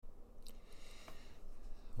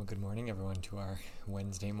Well, good morning, everyone, to our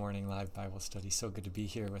Wednesday morning live Bible study. So good to be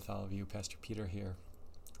here with all of you. Pastor Peter here.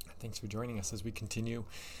 Thanks for joining us as we continue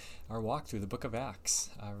our walk through the book of Acts.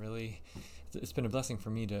 It's been a blessing for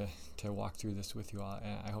me to walk through this with you all.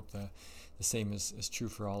 And I hope the same is true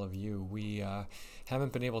for all of you. We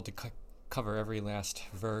haven't been able to cover every last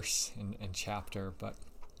verse and chapter, but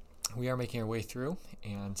we are making our way through.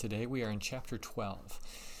 And today we are in chapter 12.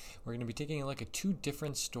 We're going to be taking a look at two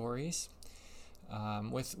different stories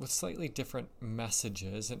with slightly different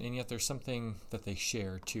messages, and yet there's something that they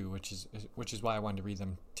share too, which is why I wanted to read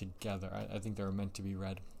them together. I think they're meant to be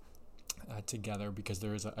read together because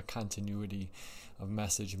there is a continuity of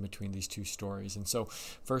message in between these two stories. And so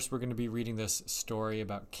first we're going to be reading this story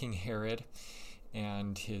about King Herod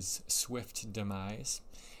and his swift demise.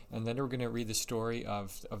 And then we're going to read the story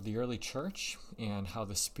of the early church and how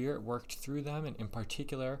the Spirit worked through them, and in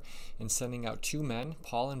particular in sending out two men,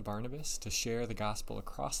 Paul and Barnabas, to share the gospel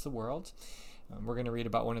across the world. We're going to read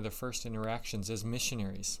about one of their first interactions as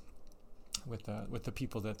missionaries with the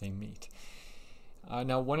people that they meet.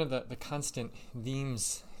 Now, one of the constant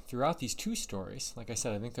themes throughout these two stories, like I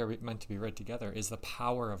said, I think they're meant to be read together, is the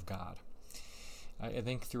power of God. I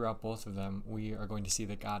think throughout both of them, we are going to see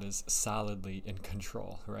that God is solidly in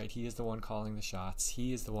control, right? He is the one calling the shots.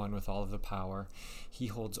 He is the one with all of the power. He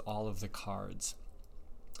holds all of the cards.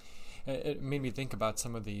 It made me think about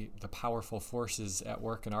some of the powerful forces at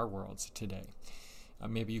work in our worlds today.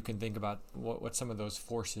 Maybe you can think about what some of those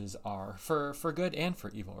forces are for good and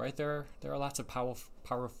for evil, right? There are lots of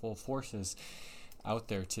powerful forces out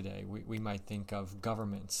there today. We might think of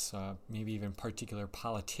governments, maybe even particular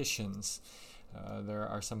politicians. There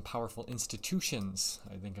are some powerful institutions.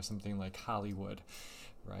 I think of something like Hollywood,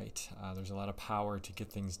 right? There's a lot of power to get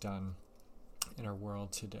things done in our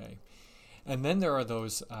world today. And then there are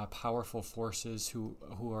those powerful forces who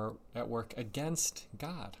are at work against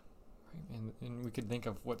God. Right? And we could think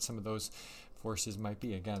of what some of those forces might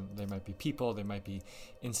be. Again, they might be people, they might be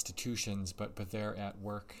institutions, but they're at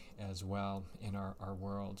work as well in our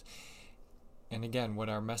world. And again, what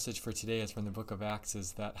our message for today is from the book of Acts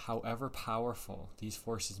is that however powerful these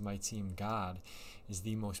forces might seem, God is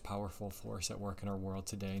the most powerful force at work in our world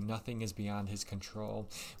today. Nothing is beyond his control.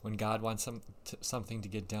 When God wants something to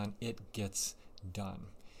get done, it gets done.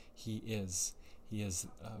 He is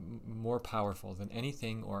more powerful than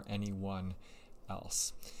anything or anyone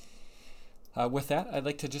else. With that, I'd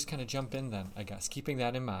like to just kind of jump in then, I guess, keeping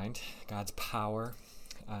that in mind, God's power,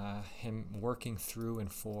 him working through and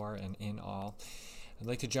for and in all. I'd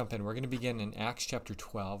like to jump in. We're going to begin in Acts chapter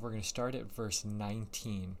 12. We're going to start at verse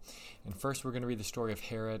 19. And first we're going to read the story of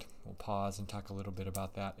Herod. We'll pause and talk a little bit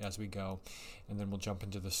about that as we go. And then we'll jump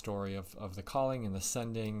into the story of the calling and the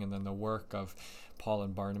sending and then the work of Paul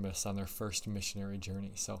and Barnabas on their first missionary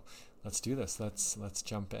journey. So let's do this. Let's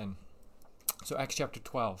jump in. So Acts chapter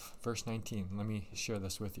 12, verse 19. Let me share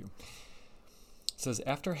this with you. It says,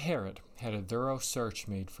 after Herod had a thorough search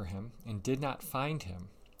made for him and did not find him,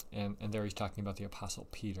 and there he's talking about the apostle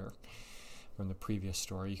Peter from the previous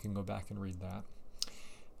story. You can go back and read that.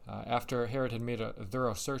 After Herod had made a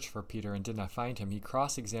thorough search for Peter and did not find him, he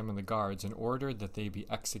cross-examined the guards and ordered that they be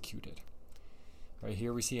executed. Right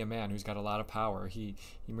here we see a man who's got a lot of power. He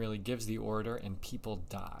merely gives the order and people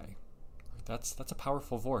die. That's a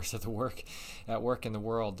powerful force at work in the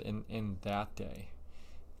world in that day.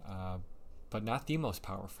 But not the most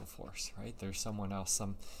powerful force, right? There's someone else,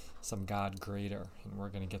 some God greater, and we're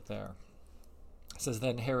going to get there. It says,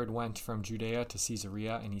 then Herod went from Judea to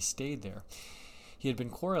Caesarea, and he stayed there. He had been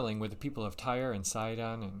quarreling with the people of Tyre and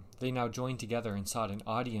Sidon, and they now joined together and sought an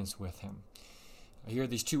audience with him. Here are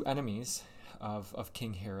these two enemies of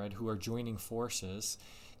King Herod who are joining forces,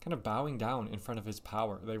 kind of bowing down in front of his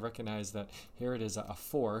power. They recognize that Herod is a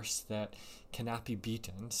force that cannot be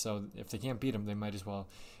beaten, so if they can't beat him, they might as well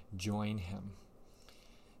join him.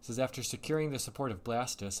 It says, after securing the support of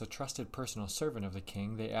Blastus, a trusted personal servant of the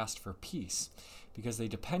king, they asked for peace, because they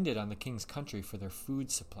depended on the king's country for their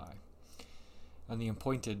food supply. On the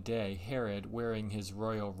appointed day, Herod, wearing his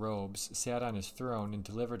royal robes, sat on his throne and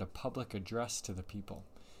delivered a public address to the people.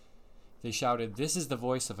 They shouted, "This is the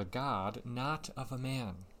voice of a God, not of a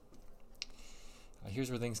man."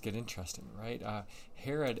 Here's where things get interesting, right?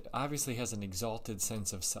 Herod obviously has an exalted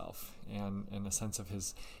sense of self and a sense of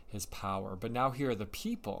his power. But now here are the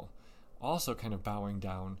people also kind of bowing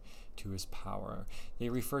down to his power. They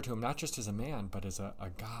refer to him not just as a man, but as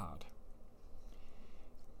a god.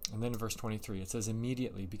 And then in verse 23, it says,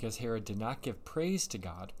 immediately, because Herod did not give praise to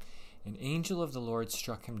God, an angel of the Lord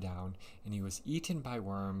struck him down, and he was eaten by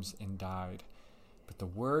worms and died. But the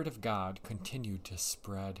word of God continued to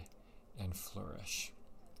spread and flourish.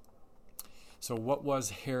 So So what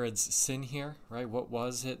was Herod's sin here, right? What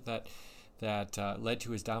was it that led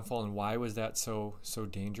to his downfall, and why was that so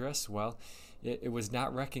dangerous? Well, it was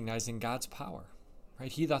not recognizing God's power. Right?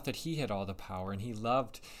 He thought that he had all the power, and he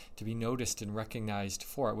loved to be noticed and recognized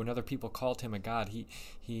for it. When other people called him a god,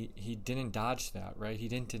 he didn't dodge that, right? He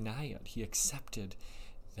didn't deny it. He accepted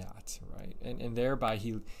that, right? And thereby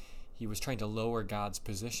he was trying to lower God's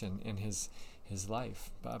position in his life.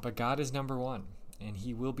 But God is number one, and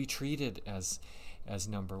he will be treated as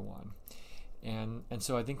number one. And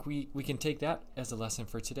so I think we can take that as a lesson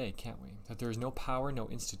for today, can't we? That there is no power, no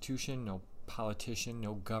institution, no politician,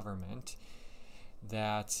 no government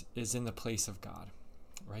that is in the place of God,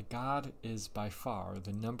 right? God is by far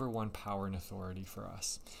the number one power and authority for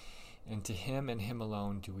us. And to him and him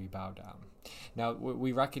alone do we bow down. Now,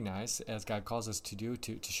 we recognize, as God calls us to do,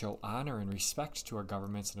 to show honor and respect to our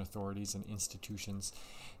governments and authorities and institutions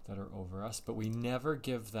that are over us, but we never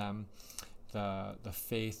give them the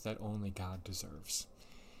faith that only God deserves.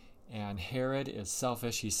 And Herod is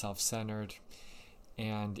selfish, he's self-centered,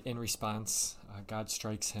 and in response, God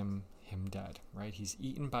strikes him dead, right? He's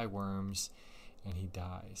eaten by worms and he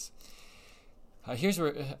dies. Here's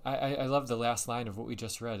where I love the last line of what we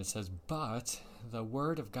just read. It says, but the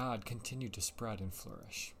word of God continued to spread and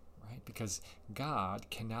flourish, right? Because God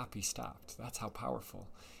cannot be stopped. That's how powerful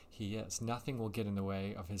he is. Nothing will get in the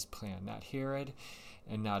way of his plan, not Herod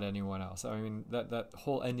and not anyone else. I mean, that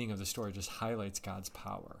whole ending of the story just highlights God's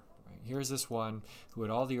power. Right? Here's this one who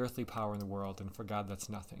had all the earthly power in the world, and for God that's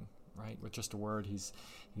nothing. Right? With just a word, he's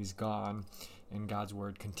gone, and God's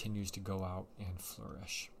word continues to go out and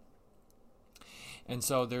flourish. And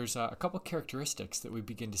so there's a couple characteristics that we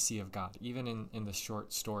begin to see of God, even in the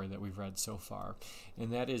short story that we've read so far,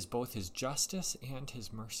 and that is both his justice and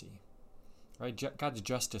his mercy. Right? God's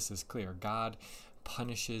justice is clear. God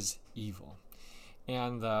punishes evil,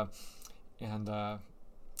 and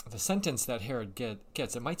the sentence that Herod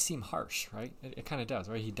gets, it might seem harsh, right? It kind of does,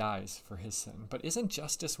 right? He dies for his sin. But isn't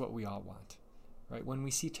justice what we all want, right? When we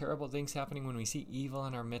see terrible things happening, when we see evil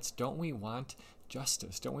in our midst, don't we want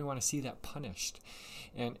justice? Don't we want to see that punished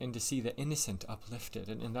and to see the innocent uplifted?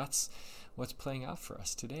 And that's what's playing out for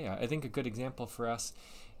us today. I think a good example for us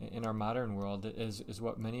in our modern world is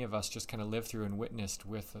what many of us just kind of lived through and witnessed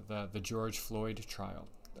with the George Floyd trial.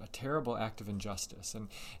 A terrible act of injustice, and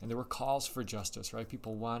there were calls for justice, right?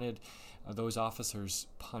 People wanted those officers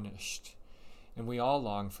punished, and we all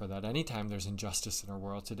long for that anytime there's injustice in our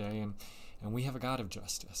world today, and we have a God of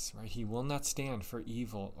justice, right? He will not stand for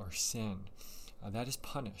evil or sin. That is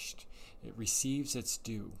punished. It receives its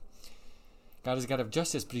due. God is a God of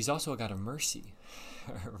justice, but he's also a God of mercy,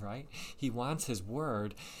 right? He wants his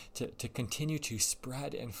word to continue to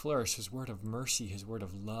spread and flourish, his word of mercy, his word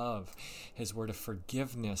of love, his word of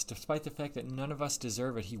forgiveness. Despite the fact that none of us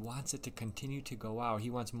deserve it, he wants it to continue to go out.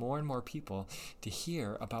 He wants more and more people to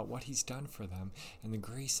hear about what he's done for them and the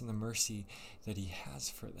grace and the mercy that he has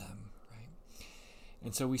for them, right?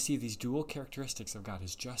 And so we see these dual characteristics of God,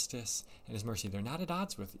 his justice and his mercy. They're not at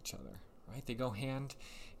odds with each other, right? They go hand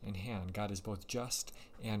in hand. God is both just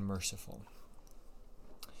and merciful.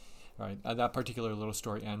 All right, that particular little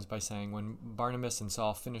story ends by saying, when Barnabas and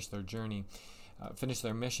Saul finished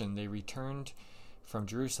their mission, they returned from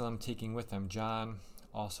Jerusalem, taking with them John,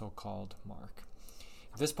 also called Mark.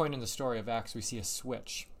 At this point in the story of Acts, we see a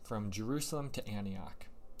switch from Jerusalem to Antioch.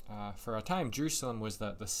 For a time, Jerusalem was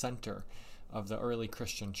the center of the early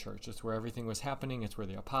Christian church. It's where everything was happening. It's where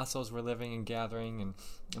the apostles were living and gathering,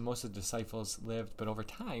 and most of the disciples lived. But over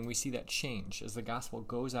time, we see that change as the gospel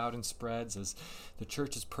goes out and spreads, as the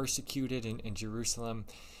church is persecuted in Jerusalem.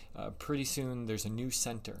 Pretty soon, there's a new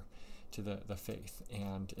center to the faith,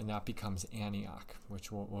 and that becomes Antioch,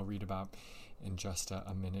 which we'll read about in just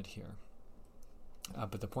a minute here.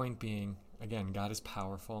 But the point being, again, God is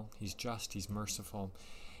powerful. He's just. He's merciful.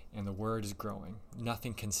 And the word is growing.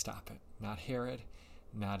 Nothing can stop it. Not Herod,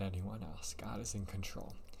 not anyone else. God is in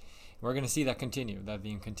control. We're going to see that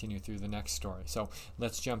being continued through the next story. So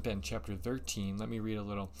let's jump in. Chapter 13. Let me read a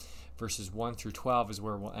little. Verses 1 through 12 is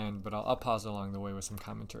where we'll end, but I'll pause along the way with some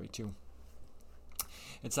commentary too.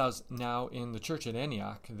 It says, now in the church at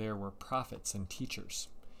Antioch, there were prophets and teachers.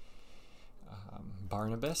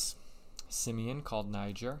 Barnabas, Simeon called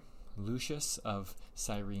Niger, Lucius of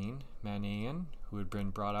Cyrene, Manaen, who had been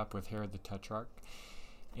brought up with Herod the Tetrarch,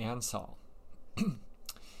 and Saul.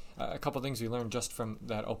 A couple things we learned just from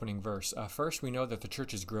that opening verse. First, we know that the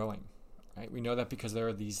church is growing. Right? We know that because there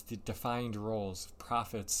are these defined roles of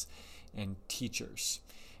prophets and teachers.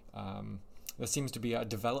 There seems to be a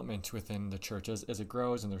development within the church as it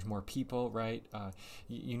grows and there's more people, right?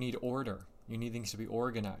 You need order. You need things to be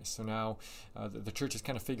organized. So now the church is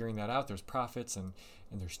kind of figuring that out. There's prophets and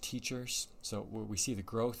there's teachers. So we see the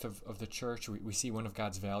growth of the church. We see one of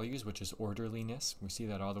God's values, which is orderliness. We see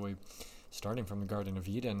that all the way starting from the Garden of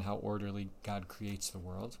Eden, how orderly God creates the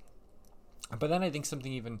world. But then I think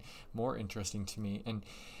something even more interesting to me,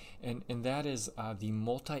 and that is the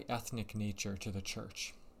multi-ethnic nature to the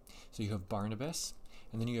church. So you have Barnabas,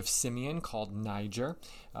 and then you have Simeon, called Niger.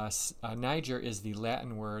 Niger is the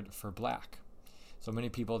Latin word for black. So many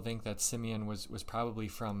people think that Simeon was probably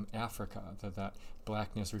from Africa, that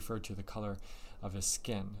blackness referred to the color of his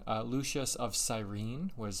skin. Lucius of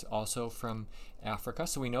Cyrene was also from Africa,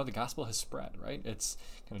 so we know the gospel has spread, right? It's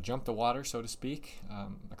kind of jumped the water, so to speak,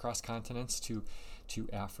 across continents to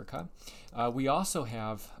Africa. We also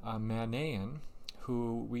have Manaen,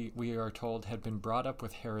 who we are told had been brought up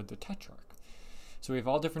with Herod the Tetrarch. So we have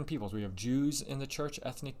all different peoples. We have Jews in the church,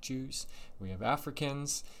 ethnic Jews. We have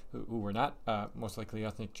Africans who were not most likely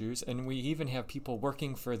ethnic Jews. And we even have people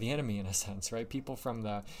working for the enemy in a sense, right? People from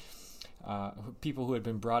the people who had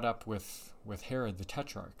been brought up with Herod the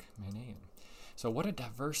Tetrarch, Manaen. So what a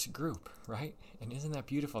diverse group, right? And isn't that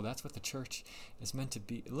beautiful? That's what the church is meant to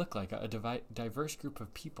look like, a diverse group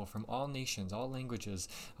of people from all nations, all languages,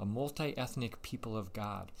 a multi-ethnic people of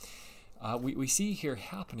God. We see here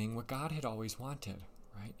happening what God had always wanted,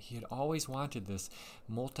 right? He had always wanted this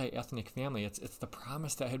multi-ethnic family. It's the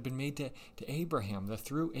promise that had been made to Abraham, that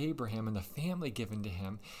through Abraham and the family given to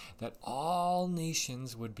him, that all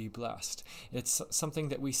nations would be blessed. It's something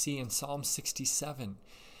that we see in Psalm 67,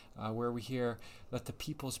 where we hear, "Let the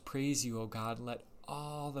peoples praise you, O God, let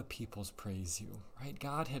all the peoples praise you," right?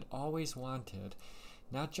 God had always wanted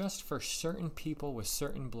not just for certain people with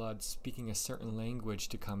certain blood speaking a certain language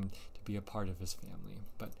to come to be a part of his family,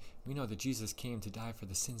 but we know that Jesus came to die for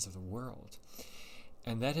the sins of the world.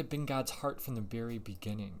 And that had been God's heart from the very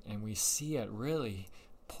beginning, and we see it really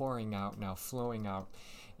pouring out now, flowing out,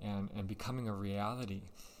 and becoming a reality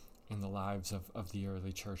in the lives of the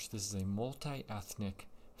early church. This is a multi-ethnic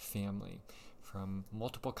family from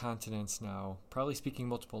multiple continents now, probably speaking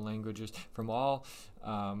multiple languages, from all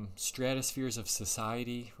stratospheres of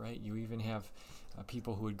society, right? You even have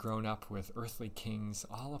people who had grown up with earthly kings,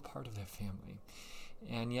 all a part of that family.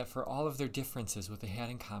 And yet for all of their differences, what they had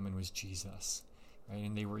in common was Jesus, right?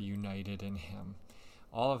 And they were united in him.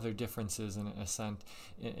 All of their differences,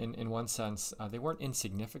 in one sense, they weren't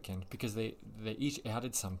insignificant because they each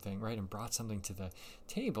added something, right, and brought something to the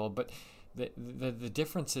table, but the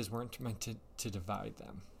differences weren't meant to divide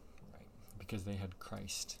them, right? Because they had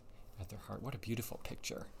Christ at their heart. What a beautiful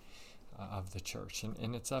picture of the church,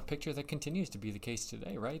 and it's a picture that continues to be the case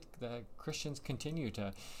today, right? The Christians continue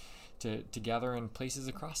to gather in places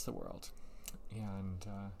across the world, and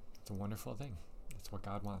it's a wonderful thing. It's what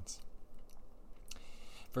God wants.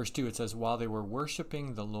 Verse 2, it says, "While they were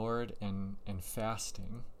worshiping the Lord and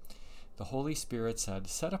fasting, the Holy Spirit said,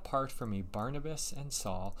 'Set apart for me Barnabas and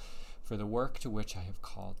Saul for the work to which I have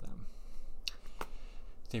called them.'"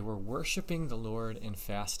 They were worshiping the Lord and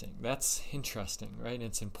fasting. That's interesting, right?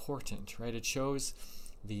 It's important, right? It shows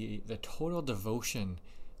the total devotion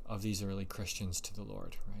of these early Christians to the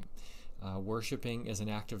Lord, right? Worshiping is an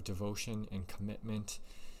act of devotion and commitment.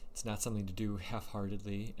 It's not something to do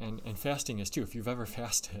half-heartedly, and fasting is too. If you've ever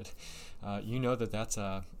fasted, you know that that's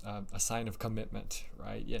a sign of commitment,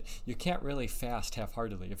 right? You can't really fast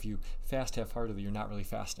half-heartedly. If you fast half-heartedly, you're not really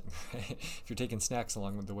fasting, right? If you're taking snacks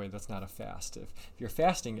along with the way, that's not a fast. If you're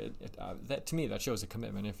fasting, that to me, that shows a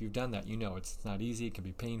commitment. If you've done that, you know it's not easy, it can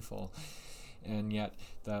be painful. And yet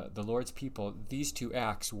the Lord's people, these two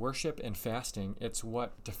acts, worship and fasting, it's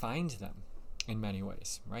what defined them in many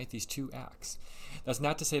ways, right? These two acts. That's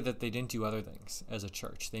not to say that they didn't do other things as a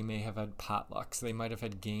church. They may have had potlucks. They might have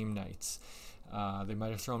had game nights. They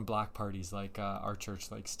might have thrown block parties like our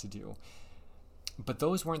church likes to do. But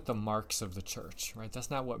those weren't the marks of the church, right?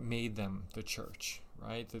 That's not what made them the church,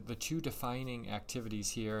 right? The two defining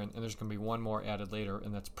activities here, and there's going to be one more added later,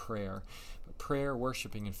 and that's prayer. But prayer,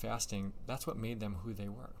 worshiping, and fasting, that's what made them who they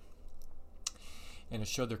were. And it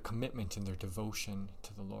showed their commitment and their devotion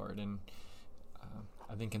to the Lord. And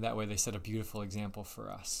I think in that way they set a beautiful example for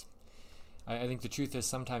us. I think the truth is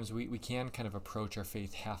sometimes we can kind of approach our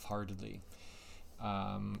faith half-heartedly.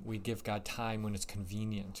 We give God time when it's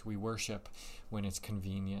convenient. We worship when it's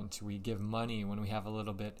convenient. We give money when we have a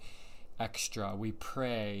little bit extra. We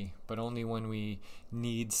pray, but only when we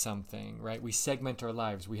need something, right? We segment our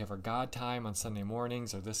lives. We have our God time on Sunday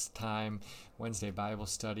mornings, or this time, Wednesday Bible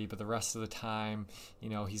study, but the rest of the time,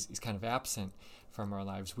 he's kind of absent from our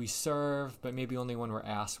lives. We serve, but maybe only when we're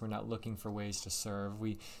asked. We're not looking for ways to serve.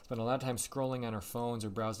 We spend a lot of time scrolling on our phones or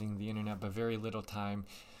browsing the internet, but very little time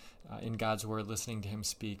in God's word, listening to him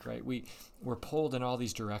speak, right? We're pulled in all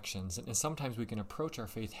these directions, and sometimes we can approach our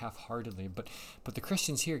faith half-heartedly, but the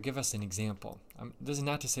Christians here give us an example. This is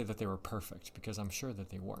not to say that they were perfect, because I'm sure that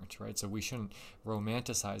they weren't, right? So we shouldn't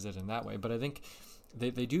romanticize it in that way, but I think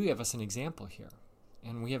they do give us an example here.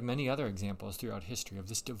 And we have many other examples throughout history of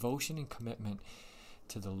this devotion and commitment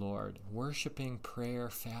to the Lord. Worshiping, prayer,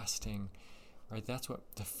 fasting, right? That's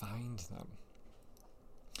what defined them.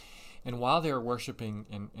 And while they were worshiping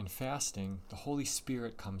and fasting, the Holy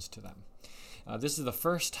Spirit comes to them. This is the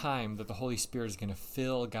first time that the Holy Spirit is going to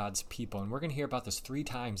fill God's people. And we're going to hear about this 3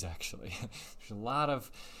 times, actually. There's a lot of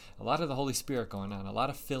the Holy Spirit going on, a lot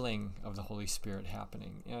of filling of the Holy Spirit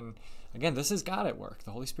happening. And again, this is God at work.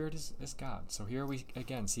 The Holy Spirit is God. So here we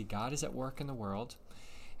again see God is at work in the world,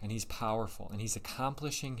 and he's powerful, and he's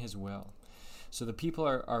accomplishing his will. So the people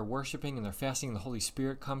are worshiping and they're fasting, and the Holy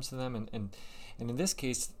Spirit comes to them. And in this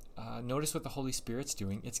case, notice what the Holy Spirit's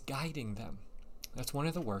doing. It's guiding them. That's one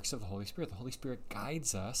of the works of the Holy Spirit. The Holy Spirit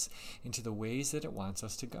guides us into the ways that it wants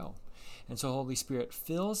us to go. And so the Holy Spirit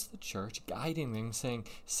fills the church, guiding them, saying,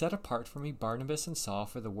 set apart for me Barnabas and Saul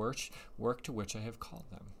for the work to which I have called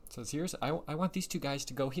them. So I want these 2 guys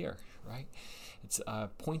to go here, right? It's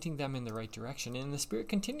pointing them in the right direction. And the Spirit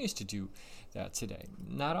continues to do that today.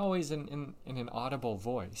 Not always in an audible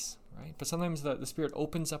voice, right? But sometimes the Spirit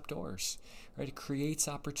opens up doors, right? It creates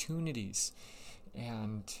opportunities.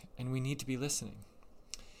 And we need to be listening.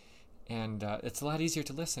 And it's a lot easier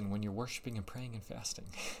to listen when you're worshiping and praying and fasting.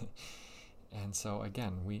 And so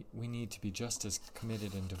again, we need to be just as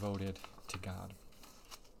committed and devoted to God.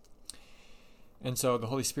 And so the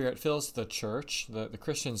Holy Spirit fills the church, the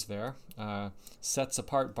Christians there, sets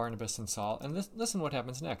apart Barnabas and Saul. And listen what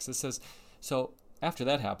happens next. It says, so after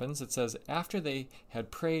that happens, it says, after they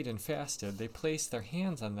had prayed and fasted, they placed their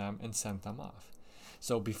hands on them and sent them off.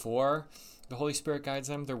 So before the Holy Spirit guides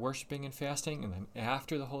them, they're worshiping and fasting, and then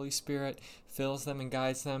after the Holy Spirit fills them and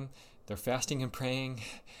guides them, they're fasting and praying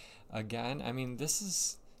again. I mean, this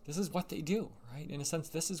is what they do, right? In a sense,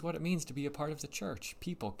 this is what it means to be a part of the church.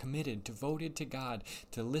 People committed, devoted to God,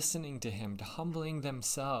 to listening to him, to humbling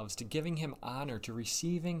themselves, to giving him honor, to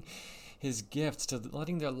receiving his gifts, to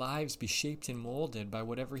letting their lives be shaped and molded by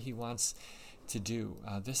whatever he wants to do.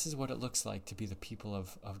 This is what it looks like to be the people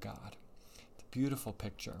of God. It's a beautiful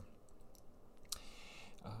picture.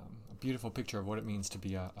 A beautiful picture of what it means to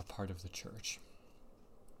be a part of the church.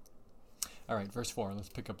 All right, verse 4, let's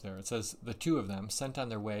pick up there. It says, the 2 of them sent on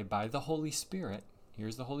their way by the Holy Spirit.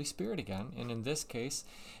 Here's the Holy Spirit again. And in this case,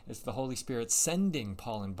 it's the Holy Spirit sending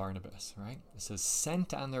Paul and Barnabas, right? It says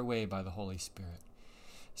sent on their way by the Holy Spirit.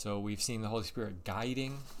 So we've seen the Holy Spirit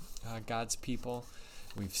guiding God's people.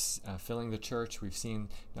 We've filling the church. We've seen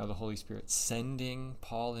now the Holy Spirit sending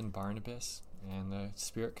Paul and Barnabas. And the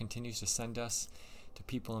Spirit continues to send us to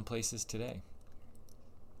people and places today.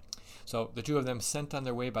 So the 2 of them, sent on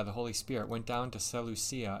their way by the Holy Spirit, went down to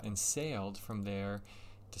Seleucia and sailed from there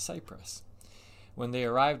to Cyprus. When they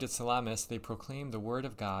arrived at Salamis, they proclaimed the word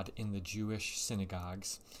of God in the Jewish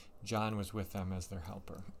synagogues. John was with them as their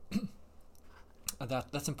helper.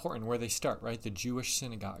 That's important, where they start, right? The Jewish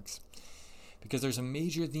synagogues. Because there's a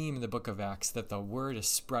major theme in the book of Acts that the word is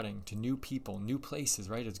spreading to new people, new places,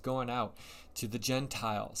 right? It's going out to the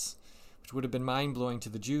Gentiles, which would have been mind-blowing to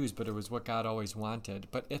the Jews, but it was what God always wanted.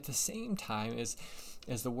 But at the same time, as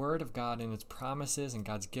the word of God and its promises and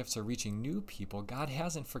God's gifts are reaching new people, God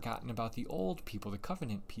hasn't forgotten about the old people, the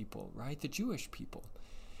covenant people, right? The Jewish people.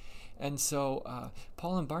 And so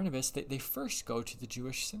Paul and Barnabas, they first go to the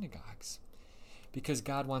Jewish synagogues because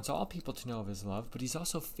God wants all people to know of his love, but he's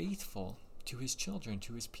also faithful to his children,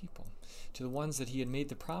 to his people, to the ones that he had made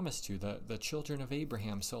the promise to, the children of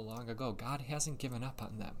Abraham so long ago. God hasn't given up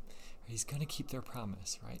on them. He's going to keep their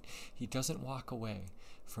promise, right? He doesn't walk away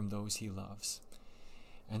from those he loves.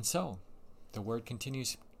 And so, the word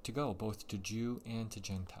continues to go both to Jew and to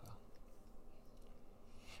Gentile.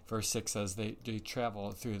 Verse 6 says, they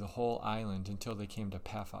traveled through the whole island until they came to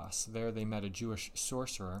Paphos. There they met a Jewish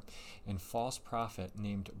sorcerer and false prophet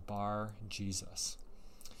named Bar-Jesus.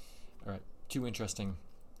 All right, 2 interesting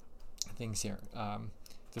things here.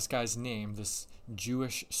 This guy's name, this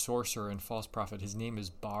Jewish sorcerer and false prophet, his name is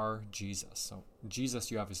Bar-Jesus. So Jesus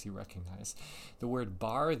you obviously recognize. The word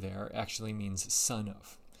Bar there actually means son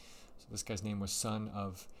of. So this guy's name was son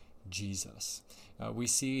of Jesus. We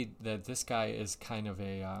see that this guy is kind of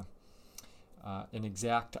an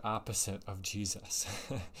exact opposite of Jesus.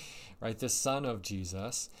 Right? This son of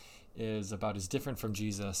Jesus is about as different from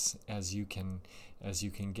Jesus as you can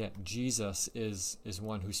get. Jesus is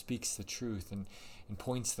one who speaks the truth and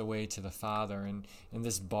points the way to the Father. And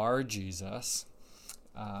this Bar-Jesus,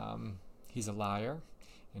 he's a liar,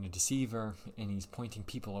 and a deceiver, and he's pointing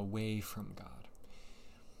people away from God.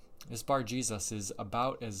 This Bar Jesus is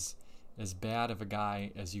about as bad of a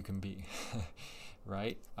guy as you can be,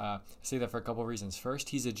 right? I say that for a couple of reasons. First,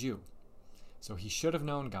 he's a Jew. So he should have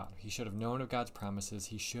known God. He should have known of God's promises.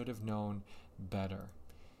 He should have known better.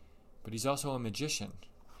 But he's also a magician.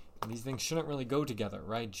 And these things shouldn't really go together,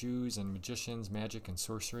 right? Jews and magicians, magic and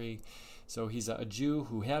sorcery. So he's a Jew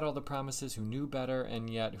who had all the promises, who knew better,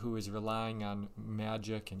 and yet who is relying on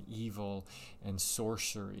magic and evil and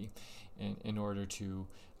sorcery in order to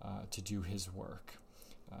do his work.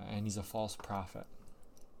 And he's a false prophet.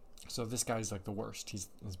 So this guy's like the worst. He's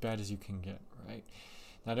as bad as you can get, right?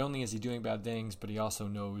 Not only is he doing bad things, but he also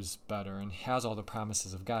knows better and has all the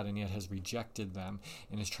promises of God, and yet has rejected them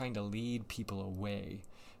and is trying to lead people away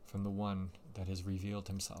from the one that has revealed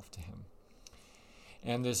himself to him.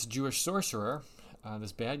 And this Jewish sorcerer,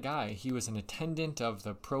 this bad guy, he was an attendant of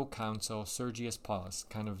the proconsul Sergius Paulus,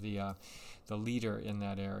 kind of the leader in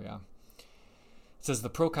that area. It says the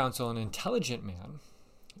proconsul, an intelligent man.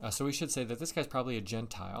 So we should say that this guy's probably a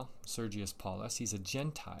Gentile, Sergius Paulus. He's a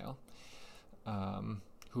Gentile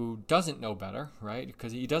who doesn't know better, right?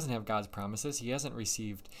 Because he doesn't have God's promises. He hasn't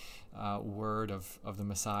received word of the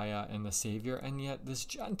Messiah and the Savior, and yet this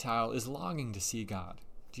Gentile is longing to see God.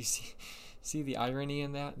 Do you see the irony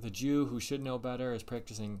in that? The Jew who should know better is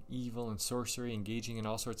practicing evil and sorcery, engaging in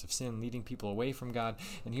all sorts of sin, leading people away from God.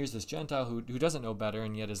 And here's this Gentile who doesn't know better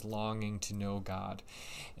and yet is longing to know God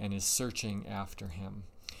and is searching after him.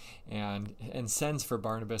 And sends for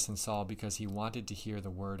Barnabas and Saul because he wanted to hear the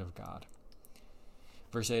word of God.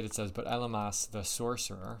 Verse 8, it says, "But Elymas the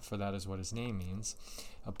sorcerer," for that is what his name means,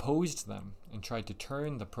 "opposed them and tried to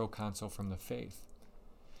turn the proconsul from the faith.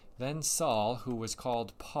 Then Saul, who was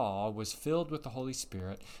called Paul, was filled with the Holy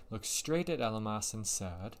Spirit, looked straight at Elymas and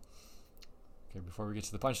said," okay, before we get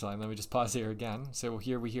to the punchline, let me just pause here again. So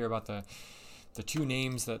here we hear about the two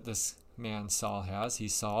names that this man Saul has.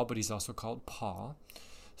 He's Saul, but he's also called Paul.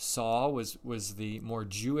 Saul was the more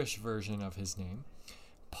Jewish version of his name.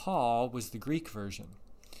 Paul was the Greek version.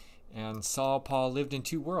 And Paul lived in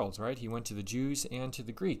two worlds, right? He went to the Jews and to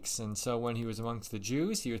the Greeks. And so when he was amongst the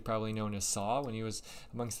Jews, he was probably known as Saul. When he was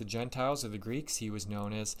amongst the Gentiles or the Greeks, he was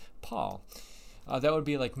known as Paul. That would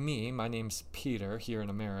be like me. My name's Peter here in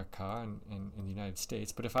America and in the United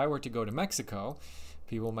States. But if I were to go to Mexico,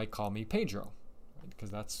 people might call me Pedro, right? Because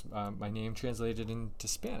that's my name translated into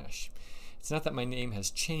Spanish. It's not that my name has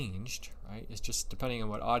changed, right? It's just depending on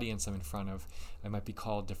what audience I'm in front of, I might be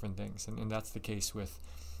called different things. And that's the case with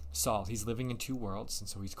Saul. He's living in two worlds, and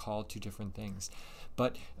so he's called two different things.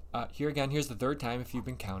 But here's the third time, if you've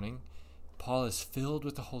been counting, Paul is filled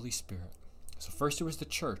with the Holy Spirit. So first it was the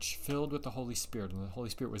church filled with the Holy Spirit, and the Holy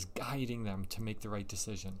Spirit was guiding them to make the right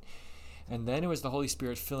decision. And then it was the Holy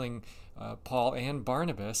Spirit filling Paul and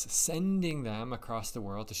Barnabas, sending them across the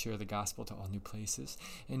world to share the gospel to all new places.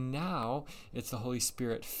 And now it's the Holy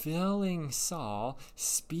Spirit filling Saul,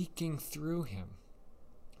 speaking through him,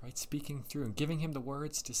 right? Speaking through him, giving him the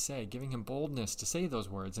words to say, giving him boldness to say those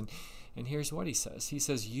words. And here's what he says. He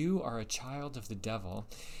says, "You are a child of the devil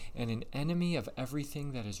and an enemy of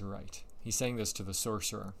everything that is right." He's saying this to the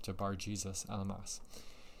sorcerer, to Bar Jesus, Elymas.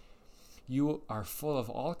 "You are full of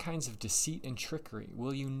all kinds of deceit and trickery.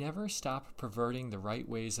 Will you never stop perverting the right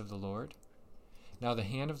ways of the Lord? Now the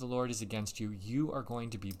hand of the Lord is against you. You are going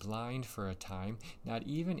to be blind for a time, not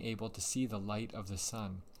even able to see the light of the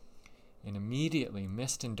sun." And immediately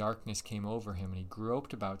mist and darkness came over him, and he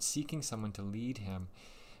groped about, seeking someone to lead him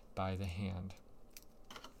by the hand.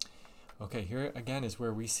 Okay, here again is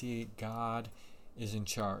where we see God is in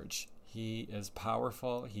charge. He is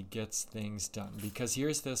powerful. He gets things done. Because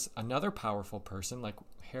here's another powerful person, like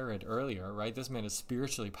Herod earlier, right? This man is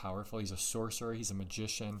spiritually powerful. He's a sorcerer. He's a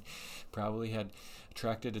magician. Probably had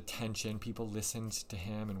attracted attention. People listened to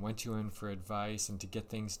him and went to him for advice and to get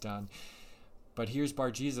things done. But here's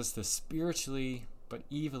Bar Jesus, the spiritually but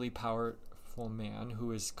evilly powerful man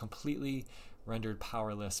who is completely rendered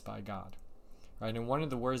powerless by God. Right? And one of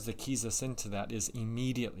the words that keys us into that is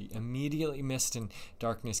immediately. Immediately mist and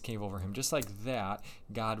darkness came over him. Just like that,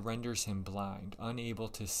 God renders him blind, unable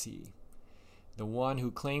to see. The one who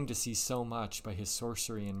claimed to see so much by his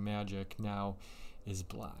sorcery and magic now is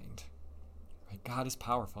blind. Right? God is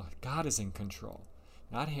powerful. God is in control.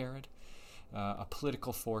 Not Herod, a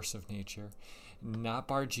political force of nature. Not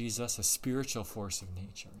Bar Jesus, a spiritual force of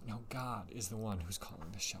nature. No, God is the one who's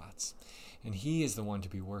calling the shots. And he is the one to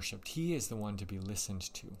be worshipped. He is the one to be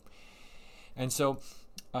listened to. And so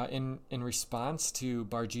in response to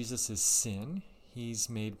Bar Jesus' sin, he's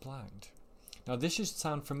made blind. Now, this should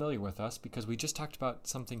sound familiar with us because we just talked about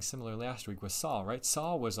something similar last week with Saul, right?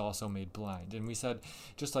 Saul was also made blind. And we said,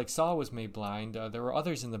 just like Saul was made blind, there were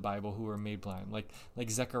others in the Bible who were made blind, like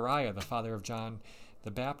Zechariah, the father of John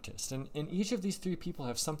the Baptist. And each of these three people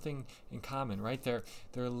have something in common, right? They're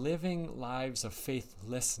living lives of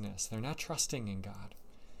faithlessness. They're not trusting in God.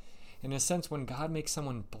 In a sense, when God makes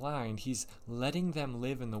someone blind, he's letting them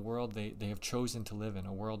live in the world they have chosen to live in,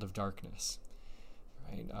 a world of darkness.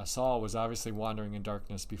 Right? Saul was obviously wandering in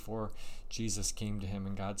darkness before Jesus came to him,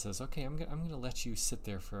 and God says, okay, I'm going to let you sit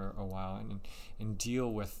there for a while and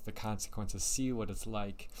deal with the consequences, see what it's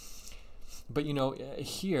like. But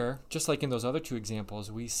here, just like in those other two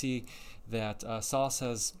examples, we see that Saul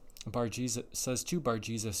says to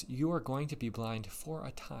Bar-Jesus, you are going to be blind for a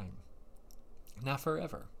time, not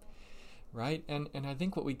forever. Right? And I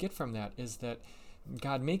think what we get from that is that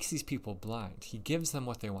God makes these people blind. He gives them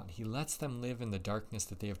what they want. He lets them live in the darkness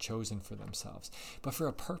that they have chosen for themselves, but for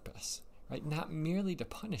a purpose, right? Not merely to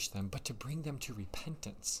punish them, but to bring them to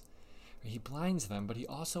repentance. He blinds them, but he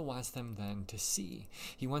also wants them then to see.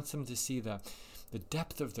 He wants them to see the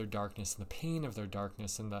depth of their darkness, and the pain of their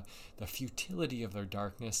darkness, and the futility of their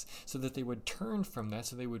darkness, so that they would turn from that,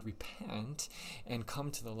 so they would repent and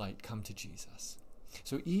come to the light, come to Jesus.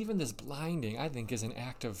 So even this blinding, I think, is an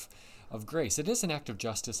act of grace. It is an act of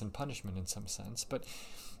justice and punishment in some sense, but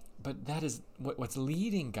that is what's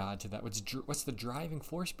leading God to that. What's the driving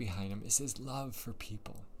force behind him is his love for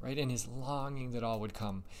people, right? And his longing that all would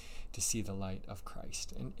come to see the light of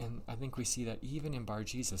Christ. And I think we see that even in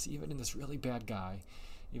Bar-Jesus, even in this really bad guy,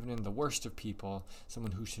 even in the worst of people,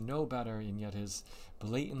 someone who should know better and yet is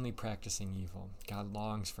blatantly practicing evil, God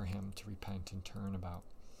longs for him to repent and turn about.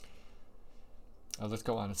 Let's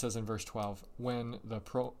go on. It says in verse 12, when the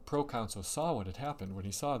proconsul saw what had happened, when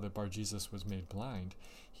he saw that Bar-Jesus was made blind,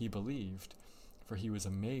 he believed, for he was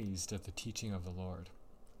amazed at the teaching of the Lord.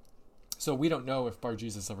 So we don't know if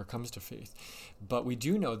Bar-Jesus ever comes to faith, but we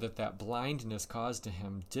do know that blindness caused to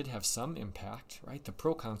him did have some impact, right? The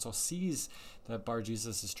proconsul sees that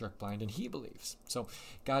Bar-Jesus is struck blind, and he believes. So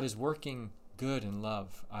God is working good and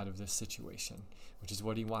love out of this situation, which is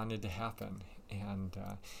what he wanted to happen.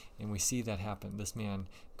 And we see that happen. This man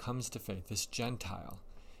comes to faith. This Gentile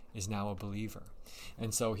is now a believer.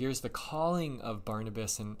 And so here's the calling of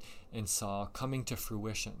Barnabas and Saul coming to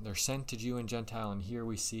fruition. They're sent to Jew and Gentile, and here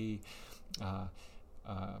we see the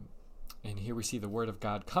word of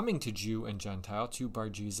God coming to Jew and Gentile, to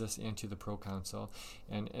Bar-Jesus and to the proconsul.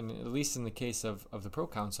 And at least in the case of the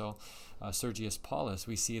proconsul, Sergius Paulus,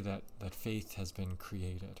 we see that faith has been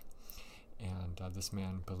created. And this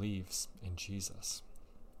man believes in Jesus.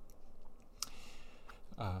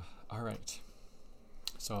 All right.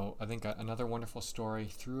 So I think another wonderful story.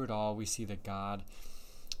 Through it all, we see that God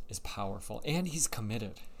is powerful and he's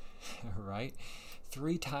committed, right?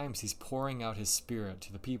 3 times he's pouring out his spirit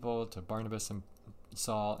to the people, to Barnabas and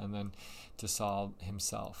Saul, and then to Saul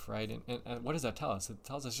himself, right? And what does that tell us? It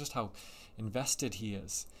tells us just how invested he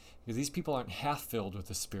is. Because these people aren't half filled with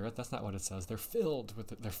the Spirit. That's not what it says. They're filled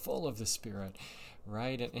with it. They're full of the Spirit,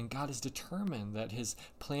 right? And God is determined that his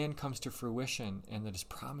plan comes to fruition and that his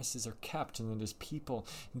promises are kept and that his people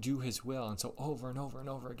do his will. And so over and over and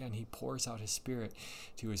over again, he pours out his Spirit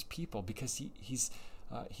to his people because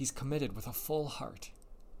he's committed with a full heart.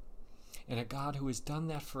 And a God who has done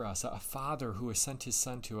that for us, a Father who has sent his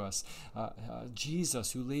Son to us,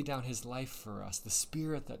 Jesus who laid down his life for us, the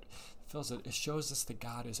Spirit that fills it, it shows us that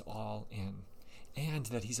God is all in and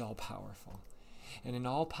that he's all powerful. And an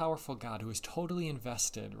all-powerful God who is totally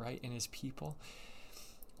invested, right, in his people,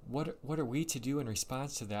 what are we to do in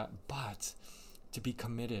response to that but to be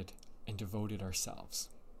committed and devoted ourselves,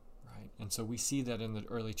 right? And so we see that in the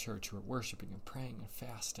early church who are worshiping and praying and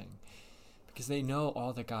fasting because they know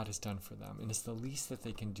all that God has done for them, and it's the least that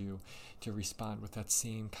they can do to respond with that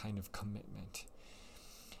same kind of commitment.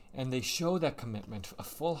 And they show that commitment, a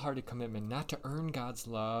full-hearted commitment, not to earn God's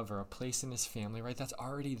love or a place in his family, right? That's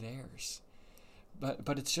already theirs.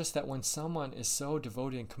 But it's just that when someone is so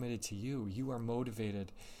devoted and committed to you, you are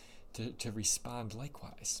motivated to respond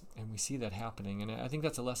likewise. And we see that happening. And I think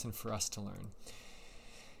that's a lesson for us to learn.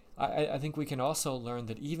 I think we can also learn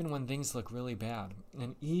that even when things look really bad,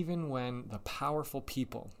 and even when the powerful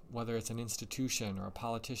people, whether it's an institution or a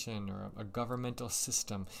politician or a governmental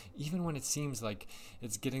system, even when it seems like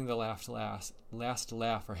it's getting the last laugh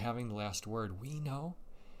or having the last word, we know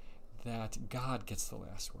that God gets the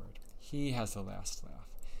last word. He has the last laugh.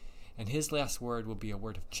 And his last word will be a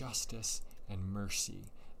word of justice and mercy,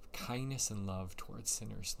 of kindness and love towards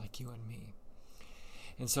sinners like you and me.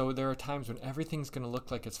 And so there are times when everything's going to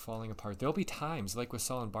look like it's falling apart. There'll be times, like with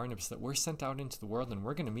Saul and Barnabas, that we're sent out into the world and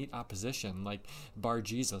we're going to meet opposition, like Bar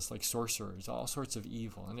Jesus, like sorcerers, all sorts of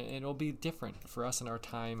evil. And it'll be different for us in our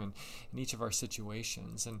time and in each of our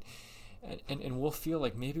situations. And we'll feel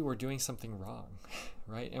like maybe we're doing something wrong,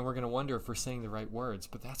 right? And we're going to wonder if we're saying the right words.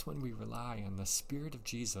 But that's when we rely on the Spirit of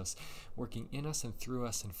Jesus working in us and through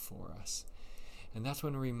us and for us. And that's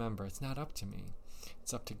when we remember it's not up to me,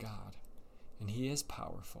 it's up to God. And He is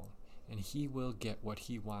powerful, and He will get what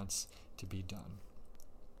He wants to be done.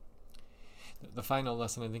 The final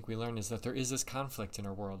lesson I think we learn is that there is this conflict in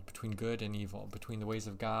our world between good and evil, between the ways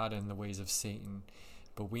of God and the ways of Satan.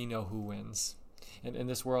 But we know who wins. And in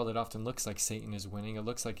this world, it often looks like Satan is winning. It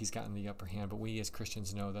looks like he's gotten the upper hand, but we as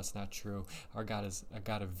Christians know that's not true. Our God is a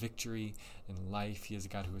God of victory and life. He is a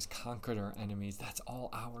God who has conquered our enemies. That's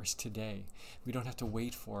all ours today. We don't have to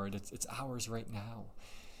wait for it. It's ours right now.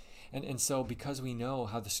 And so because we know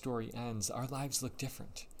how the story ends, our lives look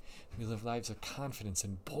different. We live lives of confidence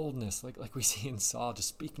and boldness, like we see in Saul, just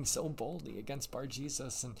speaking so boldly against Bar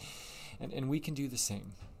Jesus. And we can do the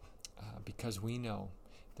same because we know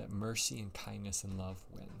that mercy and kindness and love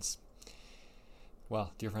wins.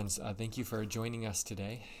 Well, dear friends, thank you for joining us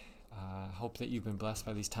today. Hope that you've been blessed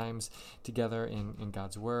by these times together in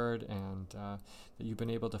God's Word, and that you've been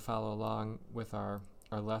able to follow along with our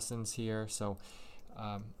lessons here. So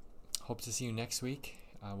hope to see you next week.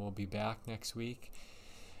 We'll be back next week,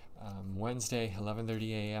 Wednesday,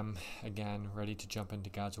 11:30 a.m. Again, ready to jump into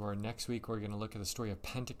God's Word. Next week, we're going to look at the story of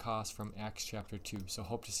Pentecost from Acts chapter 2. So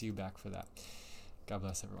hope to see you back for that. God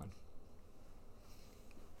bless everyone.